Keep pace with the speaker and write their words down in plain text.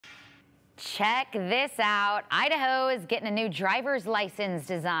Check this out. Idaho is getting a new driver's license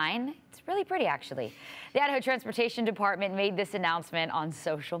design. It's really pretty, actually. The Idaho Transportation Department made this announcement on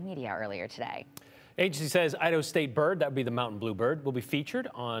social media earlier today. Agency says Idaho state bird, that would be the mountain bluebird, will be featured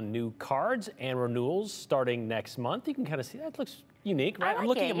on new cards and renewals starting next month. You can kind of see that looks unique, right? I'm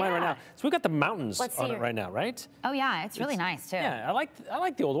looking at mine right now. So we got the mountains on it right now, right? Oh yeah, it's really nice too. Yeah, I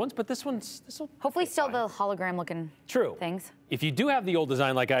like the old ones, but this will hopefully still the hologram looking things. If you do have the old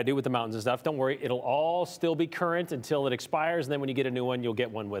design like I do with the mountains and stuff, don't worry, it'll all still be current until it expires, and then when you get a new one, you'll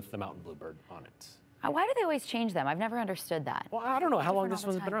get one with the mountain bluebird on it. Why do they always change them? I've never understood that. Well, I don't know how long this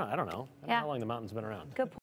one's been around. I don't know. Yeah. How long the mountain's been around. Good point.